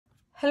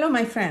Hello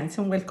my friends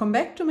and welcome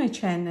back to my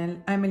channel.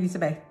 I'm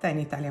Elisabetta, an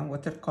Italian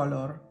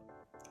watercolor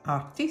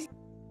artist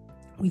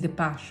with a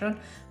passion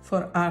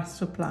for art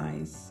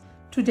supplies.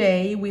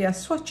 Today we are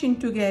swatching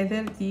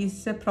together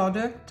this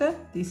product,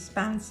 this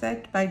pan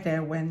set by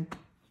Derwent.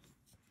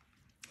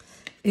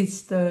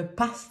 It's the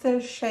Pastel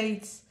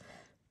Shades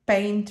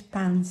paint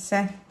pan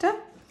set,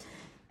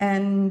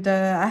 and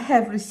I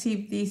have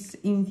received this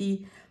in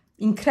the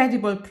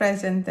incredible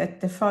present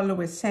that the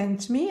followers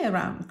sent me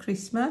around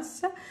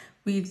Christmas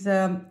with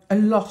a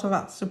lot of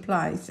art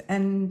supplies,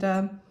 and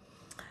I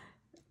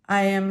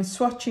am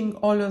swatching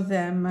all of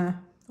them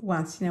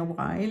once in a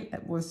while.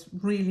 It was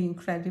really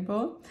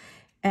incredible,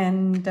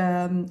 and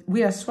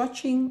we are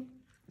swatching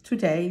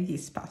today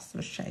these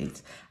pastel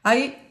shades.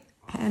 I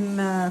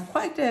am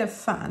quite a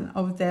fan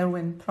of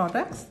Derwent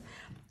products.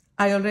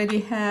 I already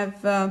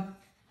have the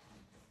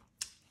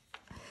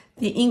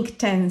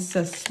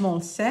Inktense small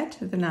set,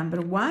 the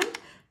number 1.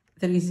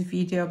 There is a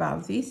video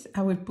about this.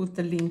 I will put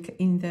the link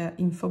in the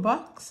info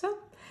box.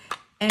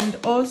 And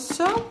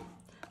also,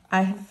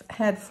 I have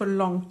had for a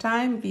long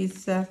time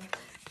this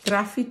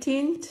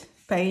Graphitint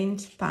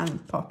Paint Pan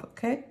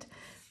Pocket,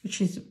 which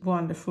is a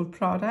wonderful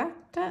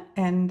product.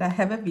 And I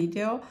have a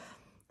video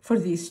for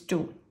these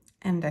two.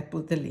 And I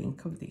put the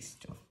link of these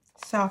two.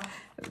 So,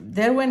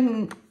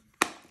 Derwent,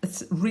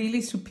 it's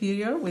really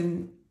superior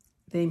when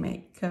they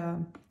make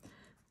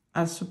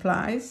art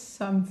supplies.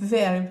 So I'm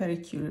very, very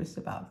curious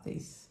about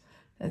this.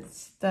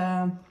 Let's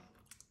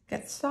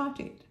get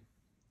started.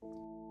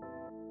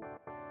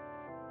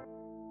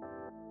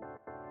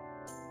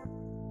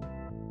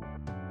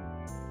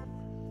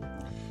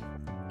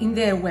 In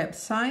their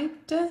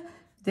website,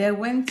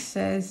 Derwent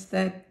says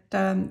that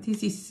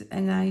this is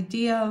an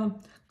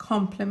ideal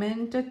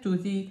complement to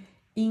the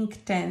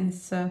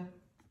Inktense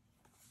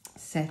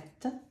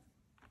set.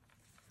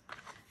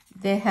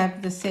 They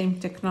have the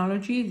same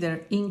technology,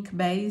 they're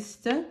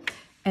ink-based,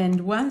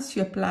 and once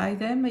you apply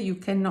them, you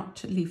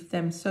cannot lift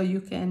them. So you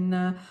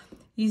can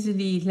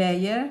easily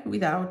layer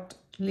without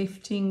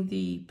lifting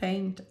the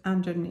paint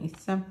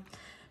underneath.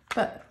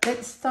 But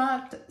let's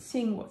start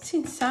seeing what's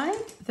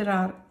inside. There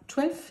are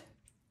 12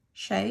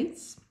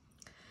 shades.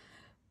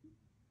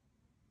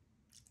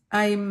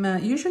 I'm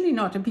usually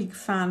not a big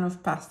fan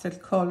of pastel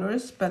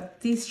colors, but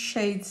these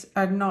shades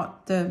are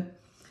not the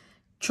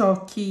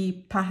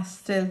chalky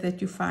pastel that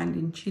you find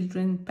in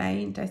children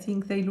paint. I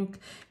think they look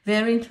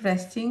very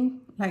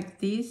interesting like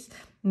this.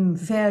 I'm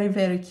very,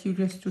 very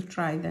curious to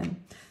try them.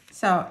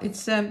 So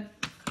it's a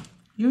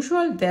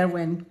usual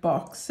Derwent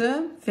box,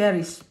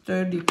 very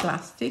sturdy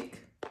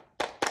plastic.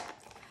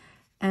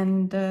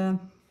 And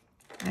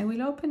I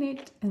will open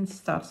it and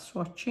start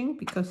swatching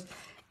because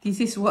this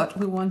is what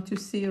we want to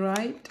see,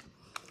 right?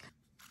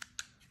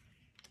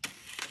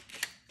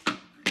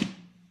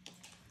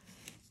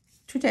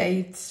 Today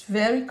it's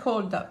very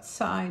cold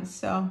outside,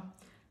 so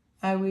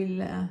I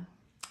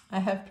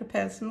have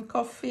prepared some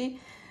coffee,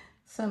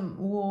 some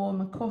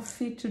warm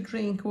coffee to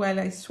drink while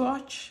I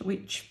swatch,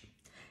 which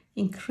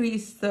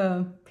increase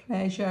the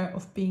pleasure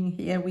of being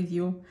here with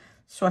you,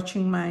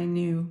 swatching my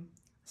new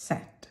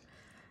set.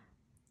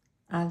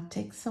 I'll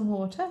take some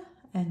water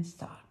and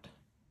start.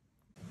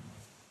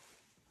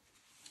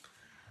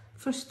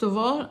 First of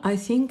all, I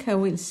think I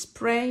will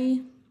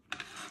spray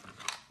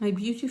my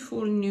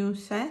beautiful new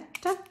set.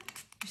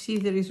 You see,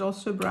 there is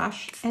also a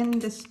brush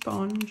and a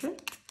sponge,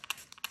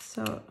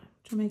 so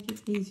to make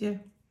it easier.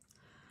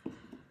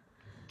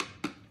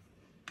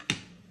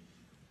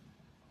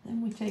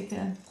 Then we take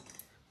a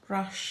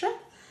brush,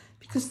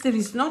 because there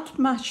is not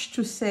much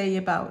to say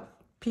about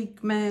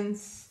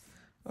pigments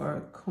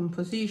or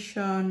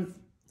composition.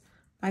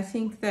 I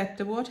think that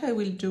what I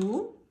will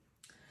do,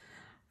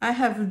 I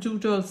have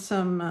doodled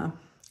some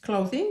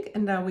clothing,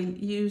 and I will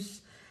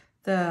use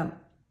the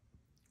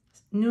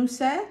new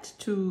set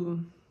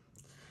to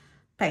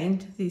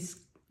paint these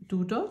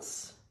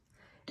doodles,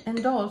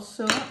 and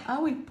also I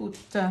will put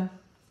a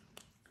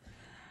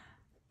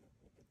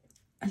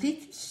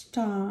little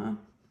star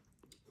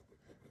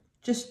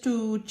just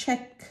to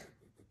check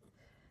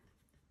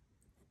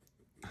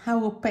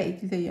how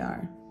opaque they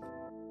are,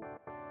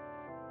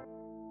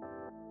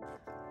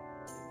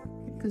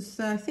 because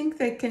I think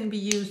they can be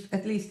used,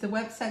 at least the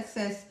website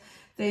says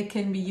they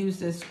can be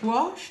used as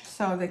washed,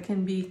 so they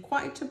can be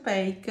quite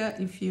opaque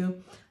if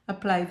you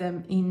apply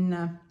them in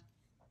a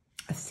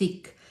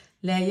thick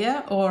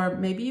layer, or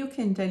maybe you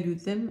can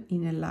dilute them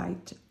in a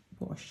light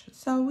wash.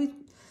 So we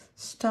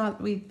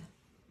start with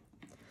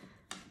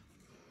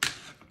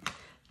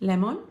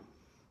lemon,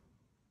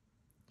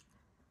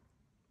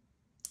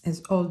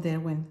 as all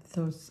Derwent,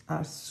 those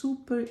are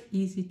super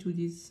easy to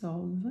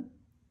dissolve,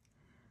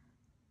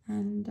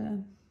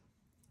 and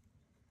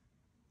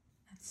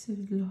that's a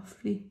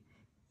lovely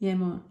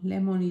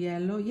lemon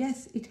yellow.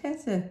 Yes, it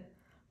has a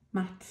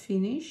matte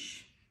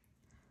finish.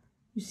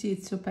 You see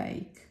it's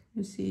opaque.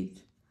 You see it?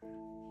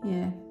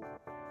 Yeah.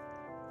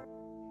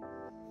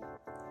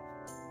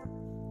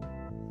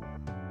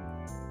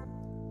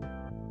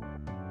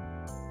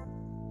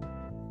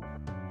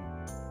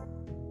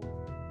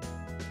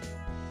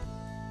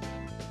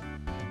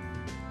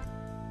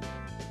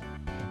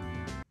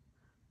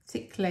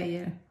 thick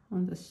layer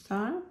on the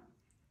star.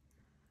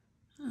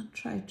 I'll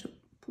try to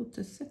put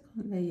a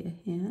second layer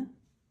here,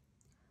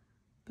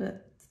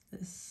 but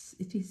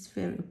it is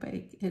very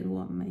opaque. It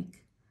won't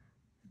make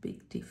a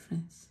big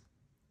difference.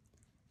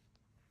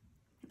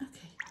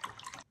 Okay.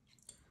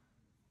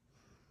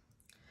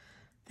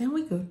 Then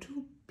we go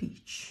to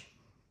peach.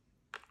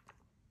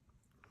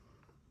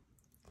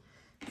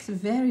 It's a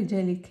very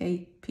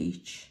delicate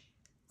peach.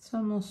 It's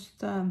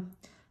almost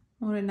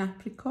more an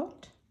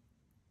apricot.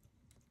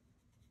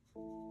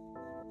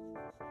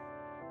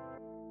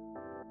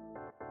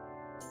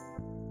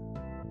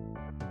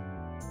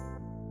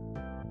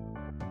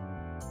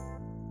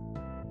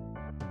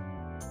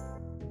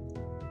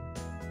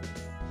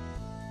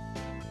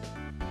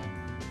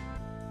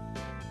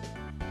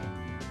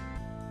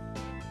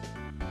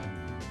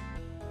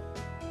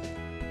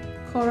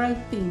 Coral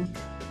pink.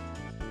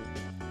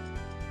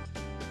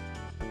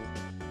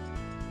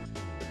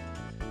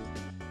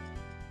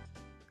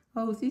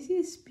 Oh, this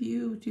is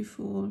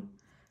beautiful.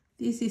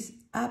 This is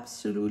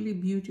absolutely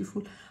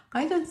beautiful.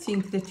 I don't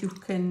think that you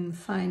can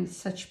find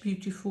such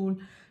beautiful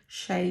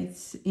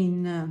shades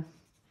in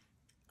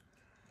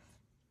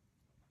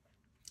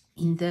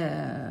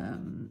the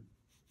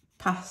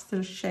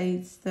pastel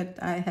shades that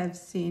I have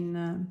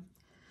seen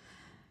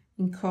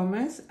in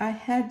commerce. I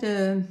had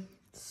a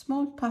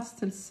small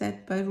pastel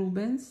set by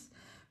Rubens,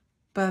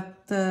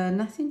 but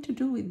nothing to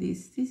do with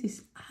this. This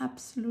is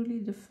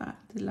absolutely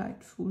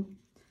delightful.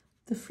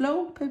 The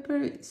flow paper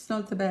is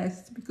not the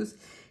best because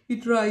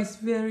it dries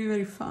very,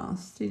 very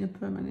fast in a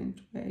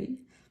permanent way.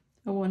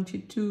 I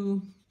wanted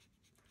to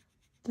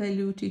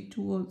dilute it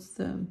towards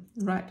the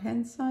right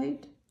hand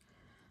side,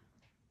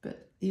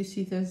 but you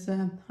see there's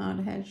a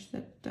hard edge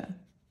that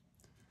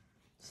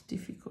it's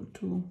difficult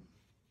to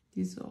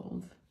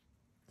dissolve.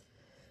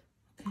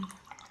 Okay.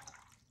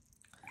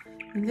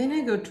 And then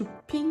I go to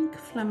pink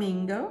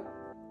flamingo.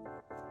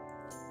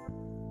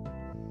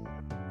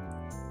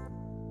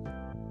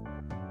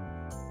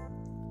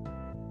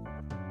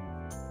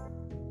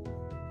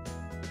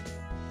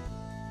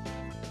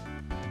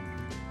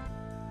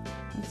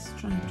 Let's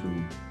try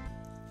to,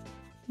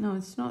 no,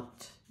 it's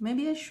not,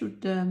 maybe I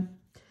should,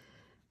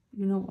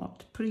 you know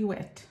what,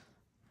 pre-wet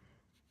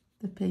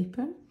the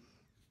paper.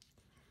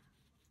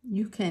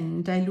 You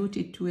can dilute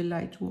it to a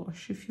light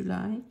wash if you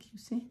like, you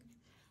see.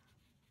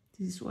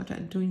 This is what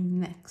I'm doing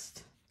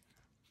next,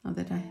 now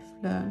that I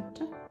have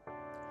learned.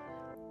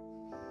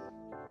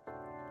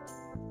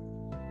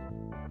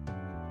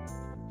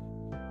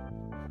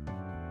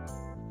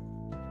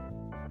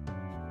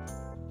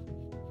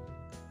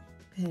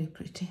 Very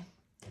pretty.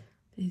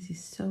 This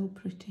is so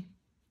pretty.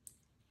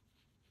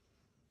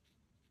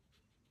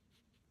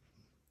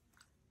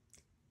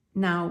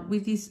 Now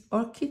with this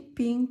orchid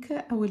pink,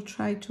 I will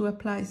try to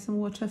apply some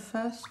water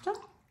first.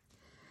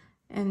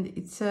 And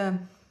it's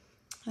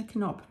like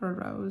an opera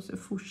rose, a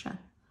fuchsia.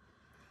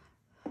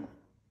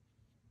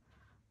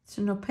 It's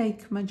an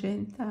opaque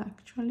magenta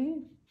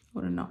actually,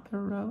 or an opera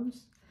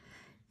rose.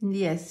 And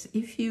yes,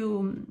 if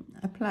you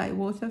apply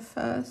water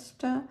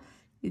first,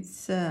 it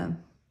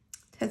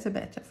has a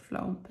better flow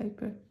on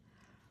paper.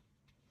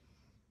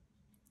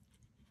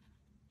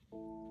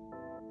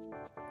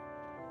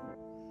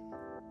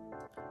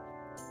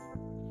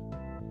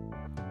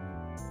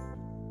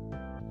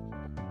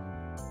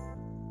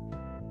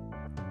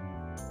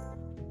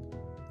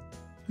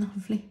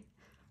 Lovely,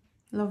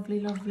 lovely,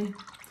 lovely.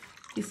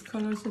 These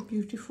colors are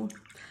beautiful.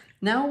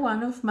 Now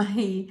one of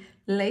my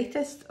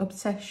latest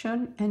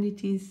obsession, and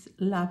it is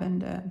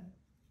lavender.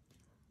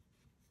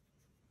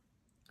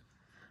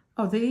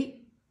 Oh,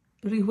 they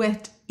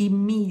re-wet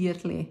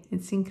immediately.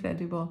 It's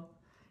incredible.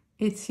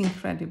 It's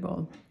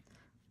incredible.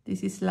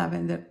 This is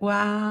lavender.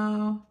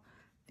 Wow,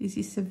 this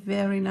is a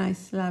very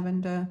nice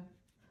lavender.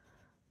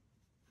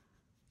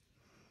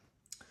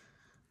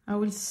 I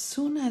will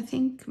soon, I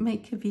think,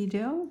 make a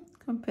video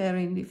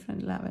comparing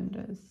different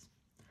lavenders,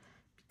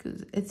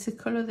 because it's a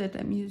color that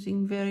I'm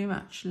using very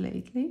much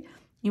lately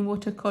in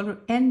watercolor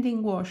and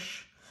in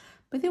gouache.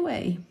 By the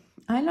way,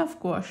 I love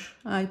gouache.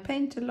 I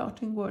paint a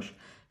lot in gouache.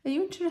 Are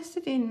you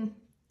interested in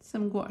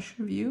some gouache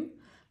review?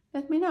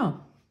 Let me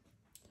know.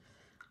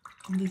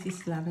 And this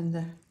is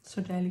lavender,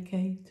 so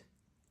delicate.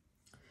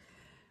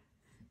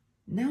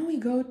 Now we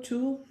go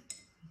to,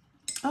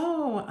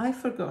 oh, I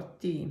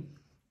forgot the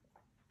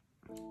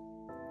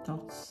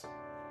dots.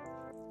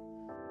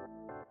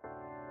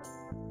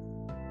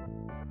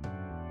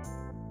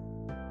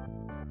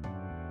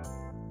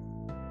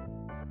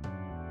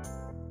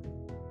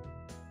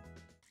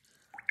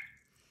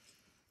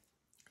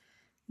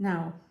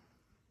 Now,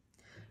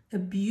 a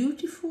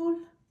beautiful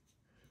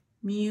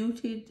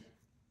muted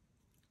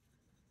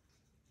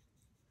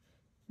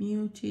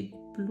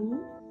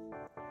blue.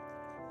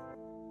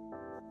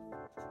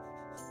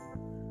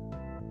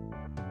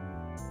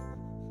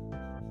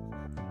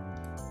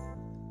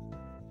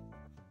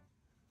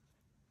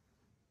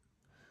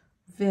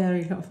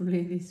 Very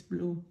lovely, this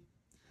blue.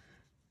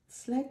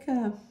 It's like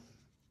a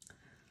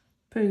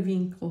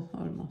periwinkle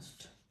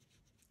almost.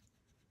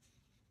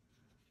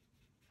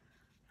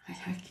 I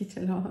like it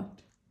a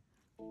lot.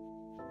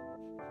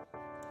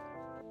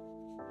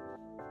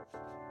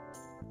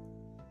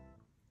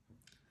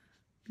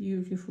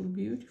 Beautiful,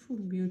 beautiful,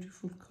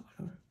 beautiful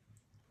color.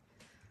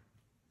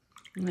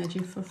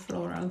 Imagine for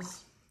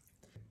florals.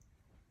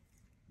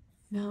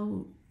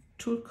 Now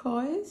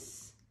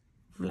turquoise,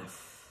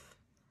 fluff.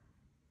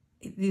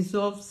 It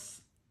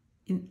dissolves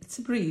in, it's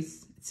a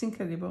breeze, it's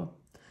incredible.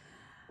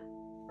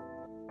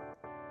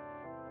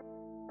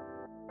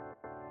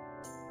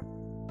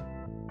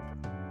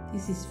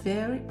 This is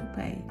very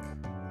opaque.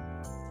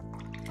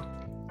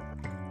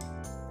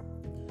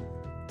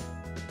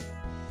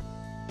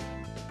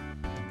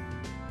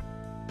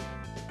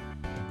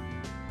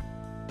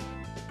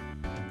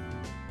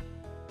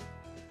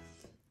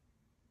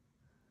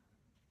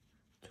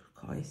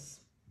 Turquoise.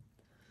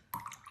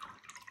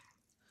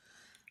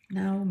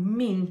 Now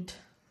mint.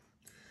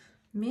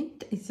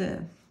 Mint is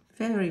a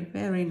very,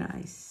 very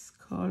nice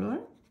color.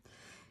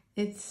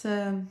 It's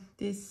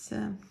this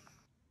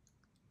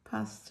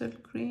pastel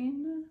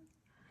green,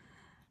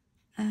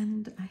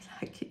 and I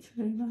like it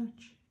very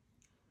much.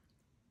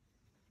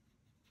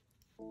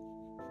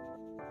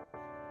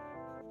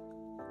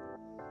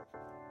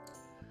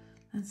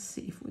 Let's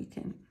see if we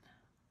can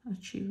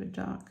achieve a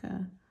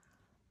darker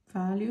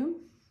value.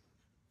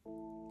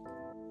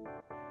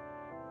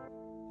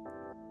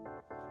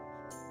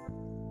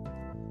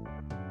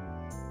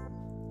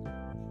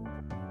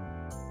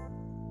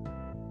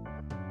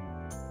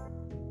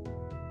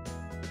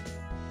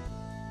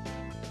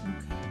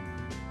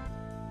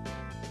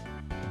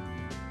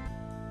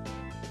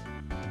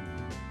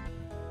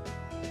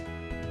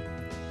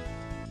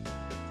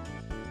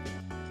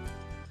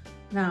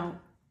 Now,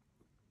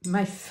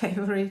 my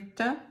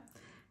favorite,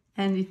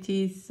 and it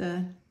is,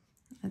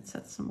 let's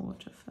add some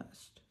water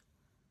first.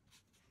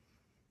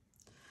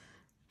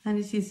 And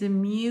it is a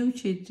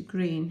muted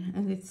green,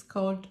 and it's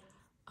called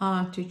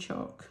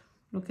artichoke.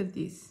 Look at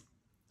this.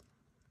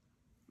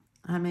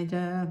 I made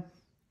a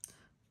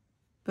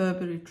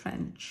Burberry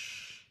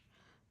trench,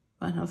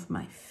 one of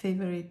my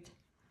favorite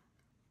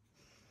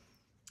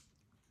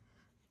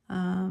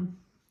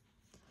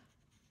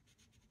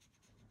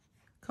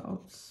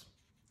coats,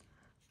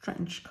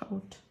 trench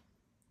coat.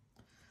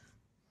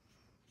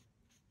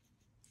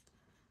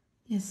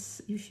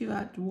 Yes, if you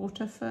add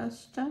water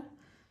first,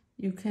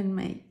 you can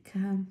make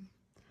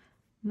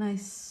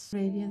nice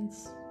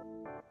radiance.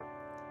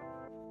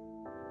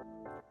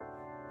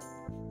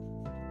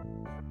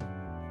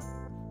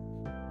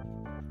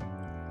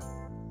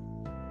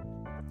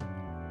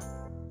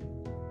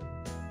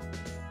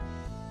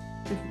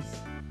 Look at this.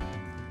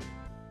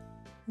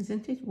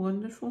 Isn't it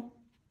wonderful?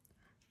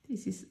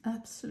 This is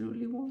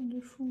absolutely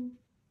wonderful.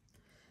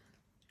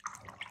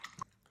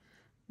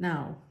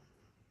 Now,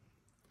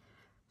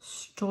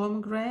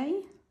 storm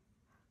grey,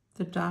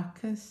 the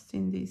darkest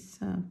in this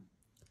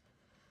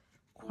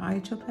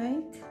quite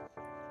opaque.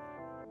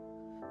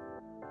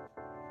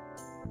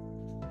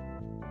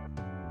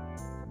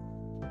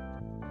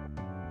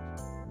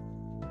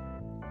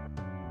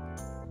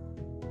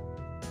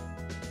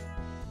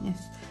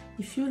 Yes,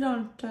 if you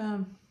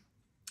don't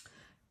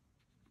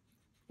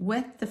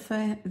wet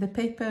the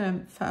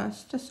paper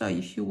first, so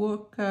if you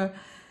work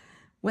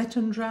wet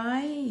and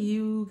dry,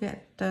 you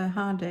get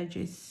hard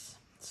edges.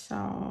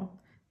 So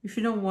if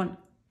you don't want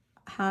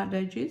hard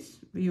edges,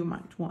 you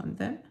might want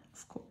them,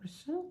 of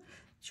course.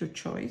 It's your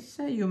choice.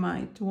 You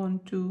might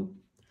want to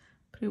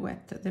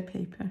pre-wet the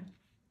paper.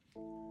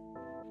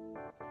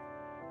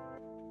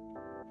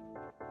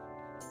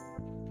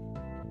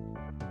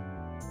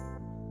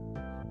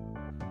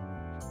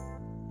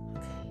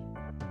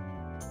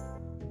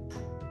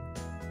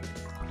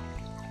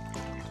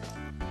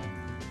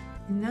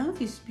 Now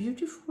this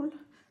beautiful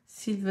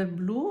silver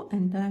blue,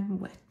 and I'm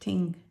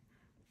wetting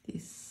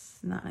this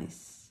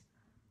nice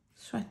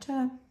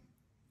sweater.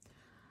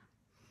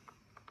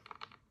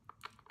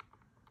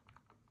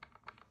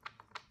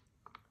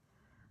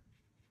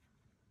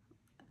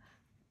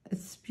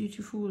 It's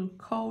beautiful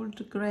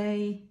cold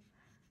grey.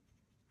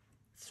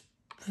 It's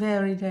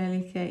very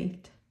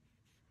delicate.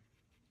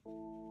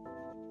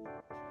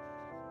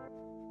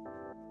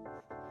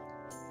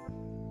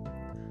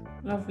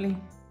 Lovely.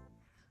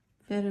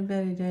 Very,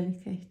 very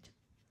delicate.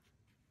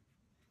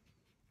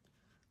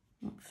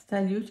 If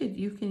diluted,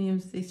 you can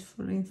use this,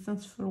 for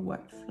instance, for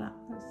white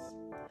flowers.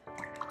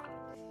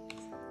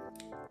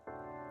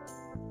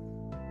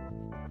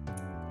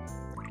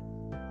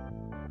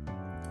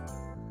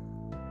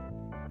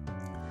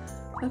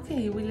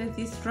 Okay, we let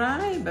this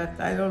dry, but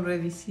I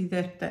already see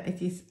that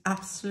it is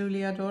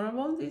absolutely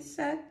adorable, this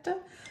set.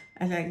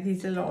 I like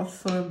this a lot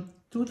for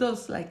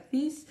doodles like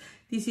this.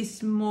 This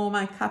is more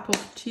my cup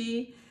of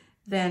tea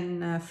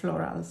than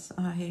florals,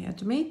 I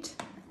admit.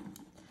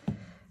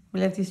 We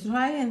let this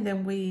dry, and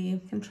then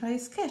we can try a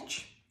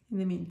sketch in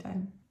the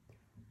meantime.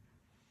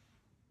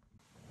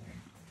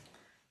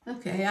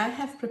 Okay, I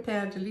have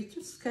prepared a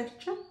little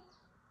sketch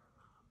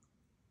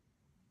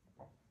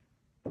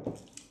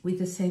with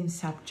the same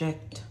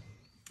subject,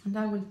 and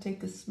I will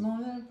take a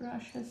smaller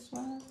brush as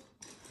well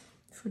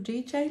for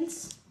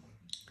details.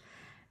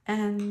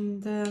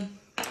 and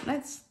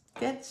let's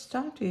get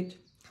started.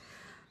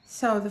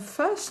 So the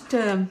first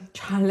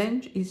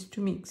challenge is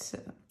to mix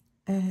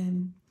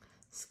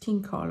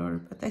skin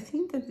color, but I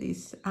think that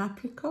this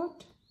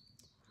apricot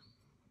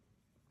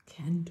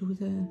can do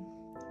the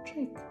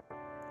trick.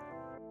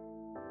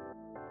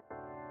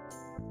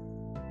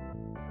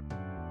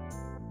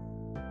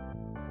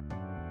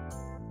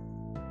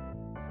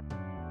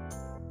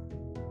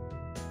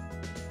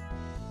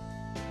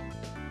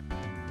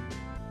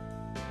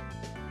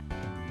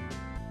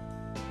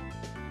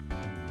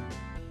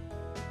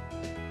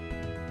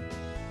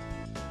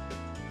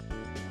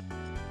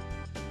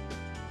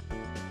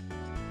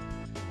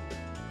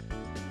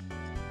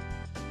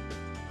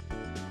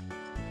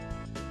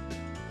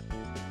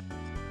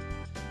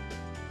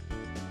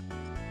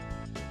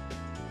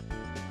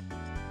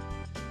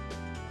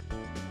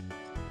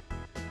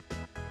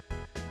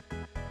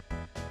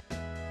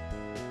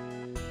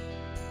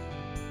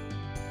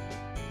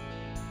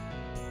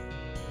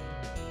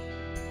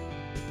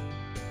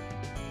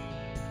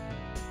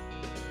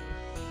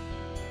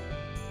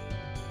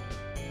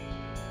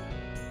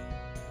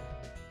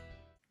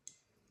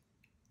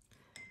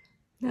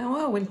 Now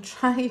I will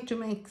try to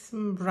make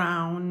some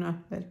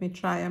brown. Let me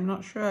try. I'm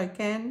not sure I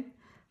can.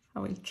 I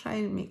will try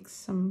and mix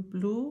some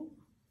blue,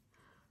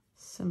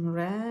 some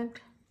red.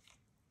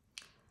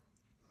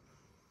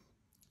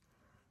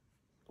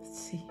 Let's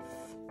see.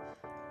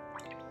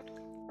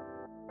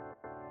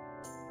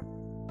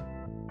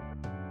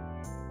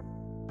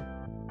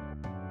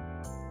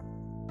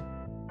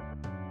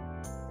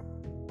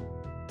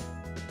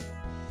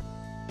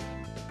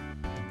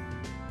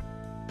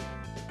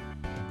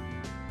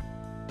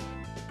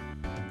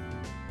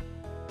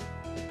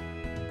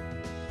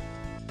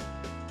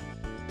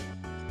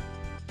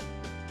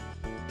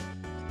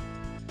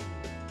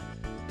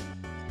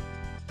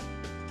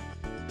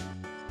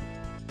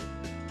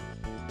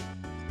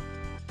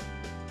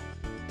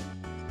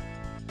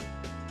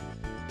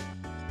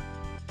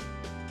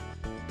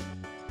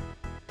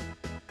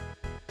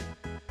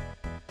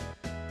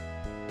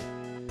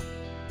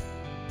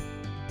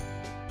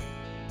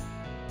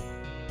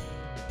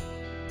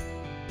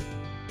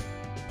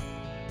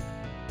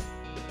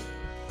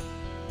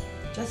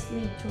 Just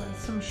need to add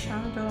some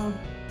shadow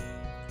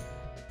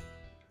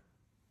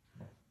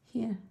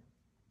here,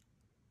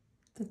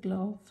 the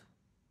glove,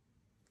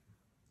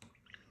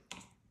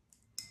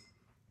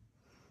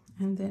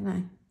 and then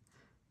I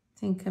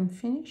think I'm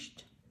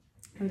finished,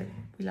 and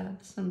we'll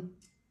add some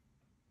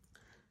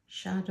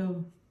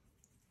shadow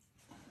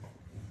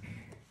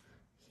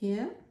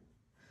here.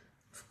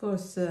 Of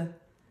course, the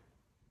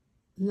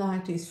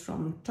light is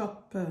from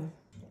top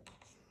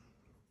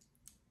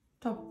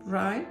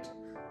right.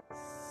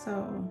 So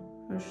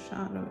her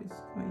shadow is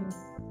going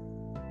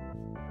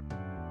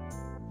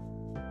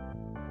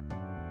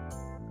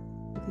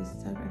this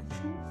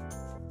direction.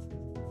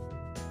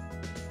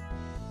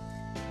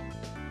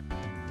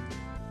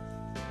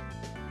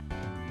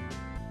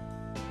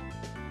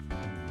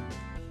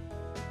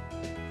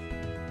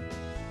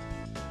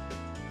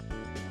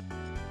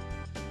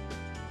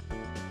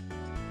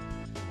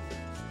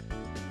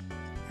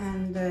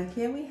 And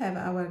here we have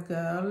our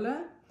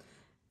girl,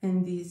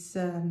 and these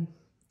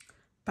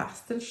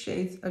pastel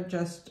shades are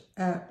just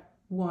a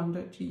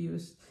wonder to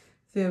use.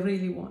 They're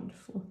really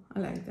wonderful. I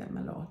like them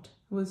a lot.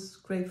 It was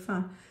great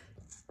fun.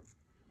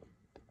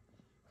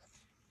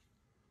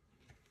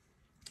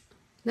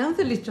 Now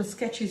the little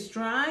sketch is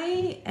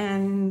dry,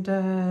 and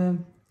I'd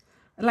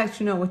like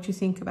to know what you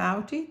think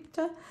about it.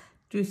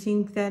 Do you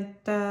think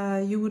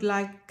that you would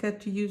like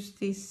to use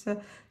this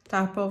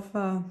type of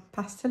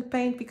pastel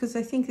paint? Because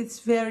I think it's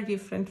very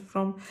different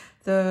from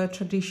the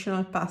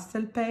traditional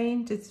pastel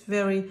paint. It's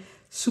very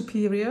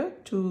superior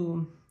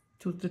to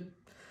the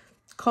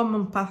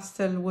common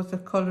pastel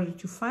watercolor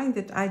that you find,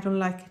 that I don't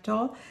like at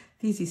all.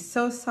 This is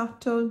so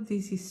subtle,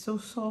 this is so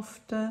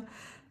soft,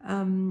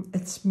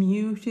 it's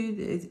muted.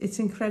 It's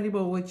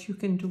incredible what you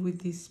can do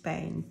with this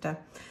paint.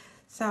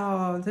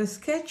 So the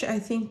sketch, I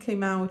think,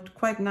 came out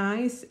quite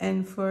nice,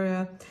 and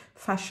for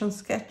fashion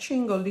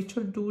sketching or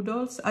little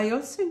doodles. I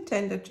also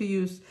intended to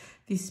use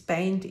this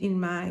paint in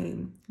my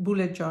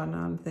bullet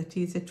journal. That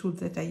is a tool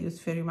that I use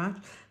very much.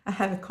 I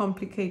have a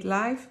complicated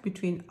life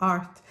between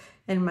art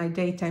and my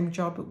daytime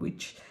job,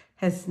 which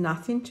has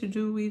nothing to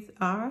do with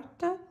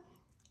art.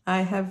 I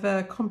have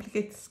a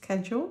complicated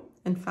schedule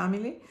and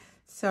family,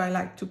 so I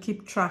like to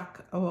keep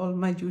track of all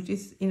my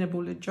duties in a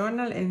bullet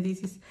journal, and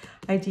this is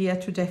ideal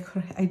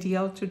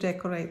to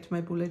decorate my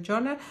bullet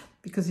journal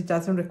because it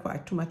doesn't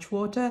require too much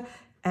water,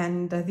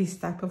 and this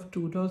type of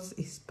doodles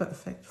is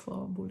perfect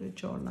for a bullet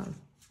journal.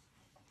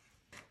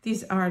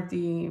 These are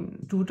the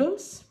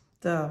doodles,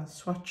 the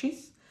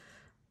swatches,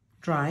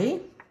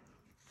 dry,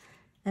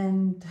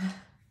 and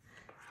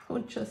I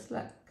would just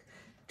like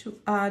to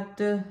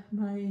add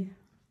my,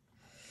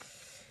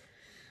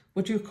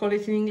 what do you call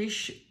it in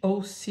English,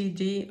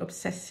 OCD,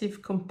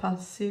 obsessive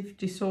compulsive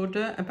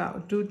disorder,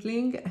 about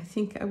doodling. I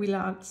think I will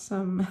add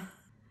some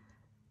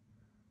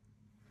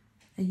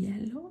a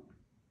yellow,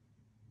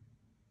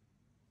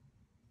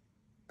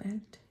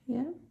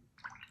 here.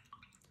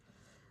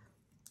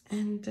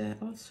 And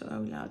also I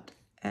will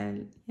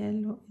add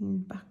yellow in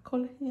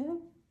buckle here.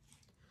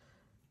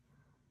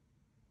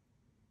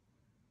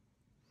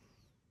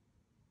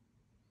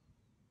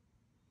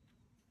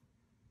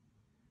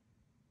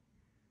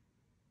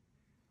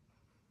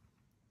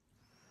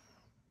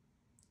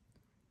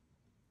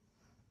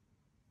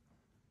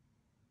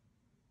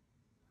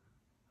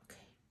 Okay,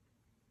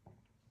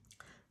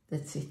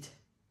 that's it.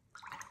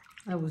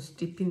 I was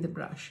dipping the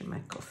brush in my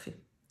coffee.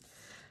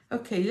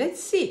 Okay,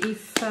 let's see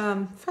if,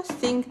 first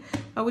thing,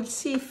 I will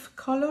see if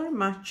color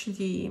match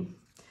the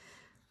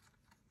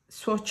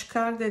swatch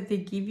card that they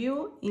give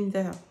you in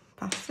the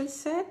pastel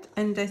set,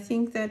 and I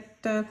think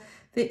that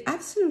they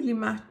absolutely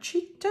match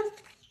it.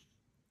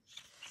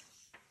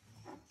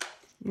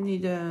 You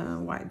need a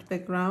white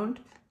background.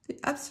 They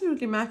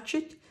absolutely match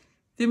it.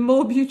 They're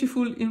more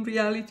beautiful in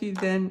reality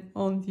than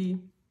on the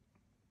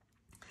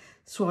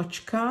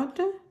swatch card.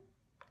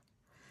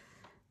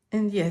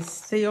 And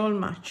yes, they all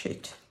match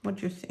it. What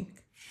do you think?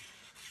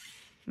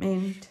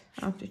 Mint,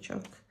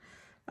 artichoke.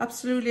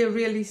 Absolutely a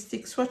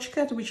realistic swatch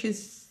card, which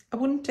is, I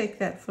wouldn't take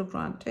that for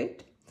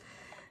granted.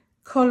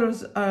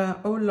 Colors are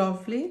all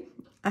lovely.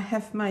 I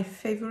have my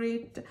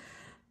favorite.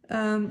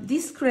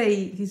 This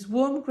gray, this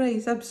warm gray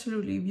is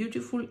absolutely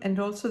beautiful, and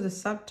also the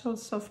subtle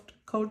soft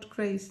cold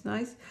gray is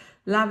nice.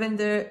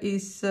 Lavender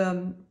is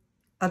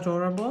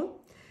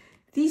adorable.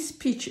 This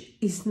peach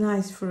is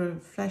nice for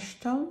flesh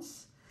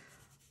tones.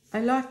 I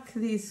like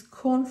this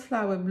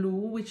cornflower blue,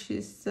 which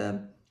is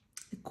a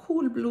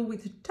cool blue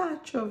with a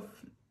touch of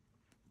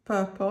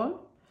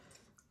purple.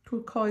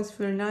 Turquoise,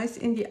 very nice.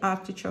 And the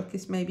artichoke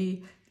is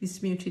maybe,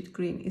 this muted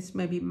green is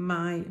maybe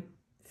my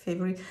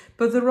favorite,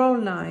 but they're all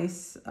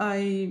nice.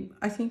 I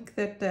think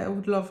that I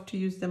would love to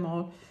use them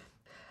all.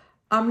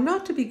 I'm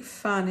not a big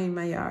fan in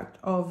my art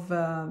of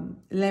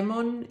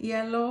lemon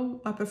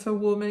yellow. I prefer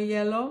warmer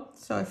yellow.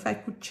 So if I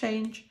could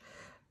change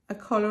a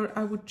color,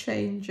 I would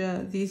change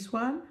this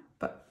one.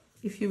 But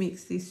if you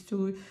mix these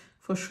two,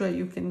 for sure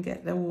you can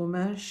get the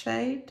warmer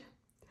shade.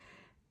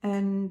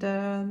 And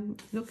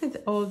look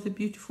at all the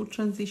beautiful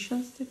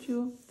transitions that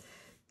you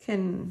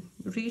can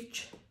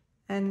reach.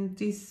 And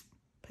this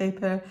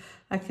paper,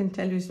 I can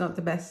tell you, is not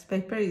the best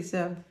paper. It's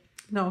a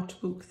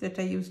notebook that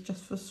I use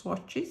just for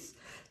swatches.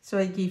 So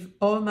I give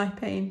all my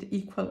paint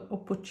equal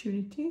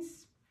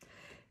opportunities.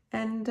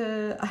 And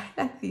I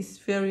like this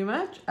very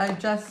much. I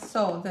just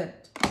saw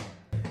that,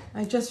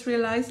 I just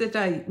realized that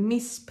I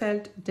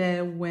misspelled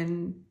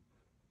Derwent.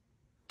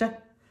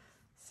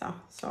 So,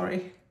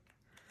 sorry.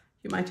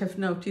 You might have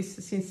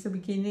noticed since the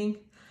beginning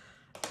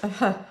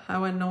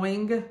how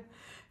annoying.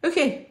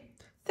 Okay,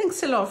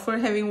 thanks a lot for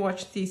having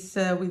watched this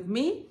with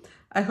me.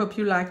 I hope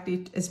you liked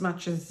it as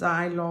much as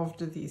I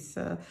loved this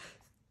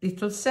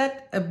little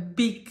set.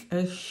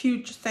 A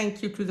huge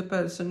thank you to the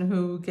person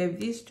who gave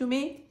this to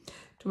me,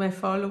 to my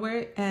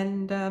follower,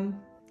 and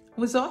it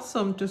was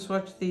awesome to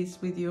swatch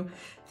this with you.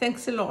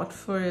 Thanks a lot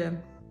for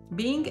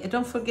being, and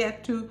don't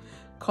forget to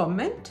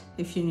comment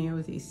if you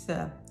knew this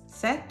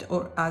set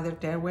or other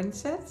Derwent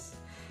sets,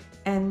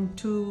 and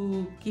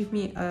to give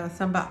me a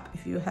thumb up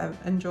if you have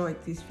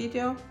enjoyed this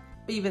video,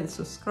 even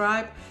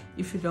subscribe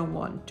if you don't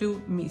want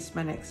to miss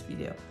my next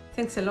video.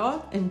 Thanks a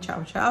lot, and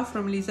ciao ciao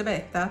from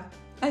Elisabetta.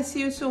 I'll see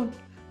you soon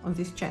on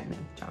this channel.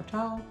 Ciao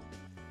ciao.